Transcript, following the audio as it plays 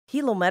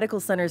Hilo Medical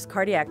Center's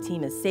cardiac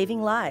team is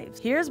saving lives.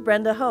 Here's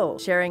Brenda Ho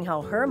sharing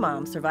how her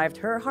mom survived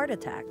her heart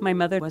attack. My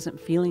mother wasn't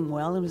feeling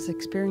well and was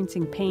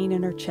experiencing pain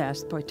in her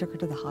chest, so I took her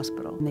to the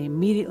hospital. And they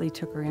immediately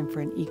took her in for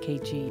an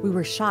EKG. We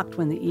were shocked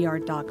when the ER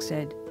doc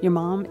said, "Your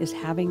mom is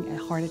having a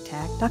heart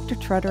attack." Dr.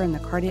 Trutter and the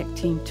cardiac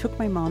team took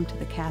my mom to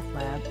the cath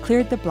lab,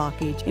 cleared the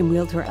blockage, and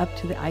wheeled her up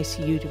to the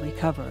ICU to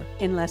recover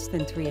in less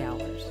than 3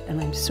 hours. And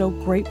I'm so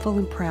grateful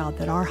and proud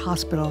that our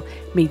hospital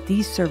made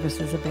these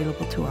services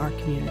available to our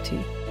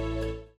community.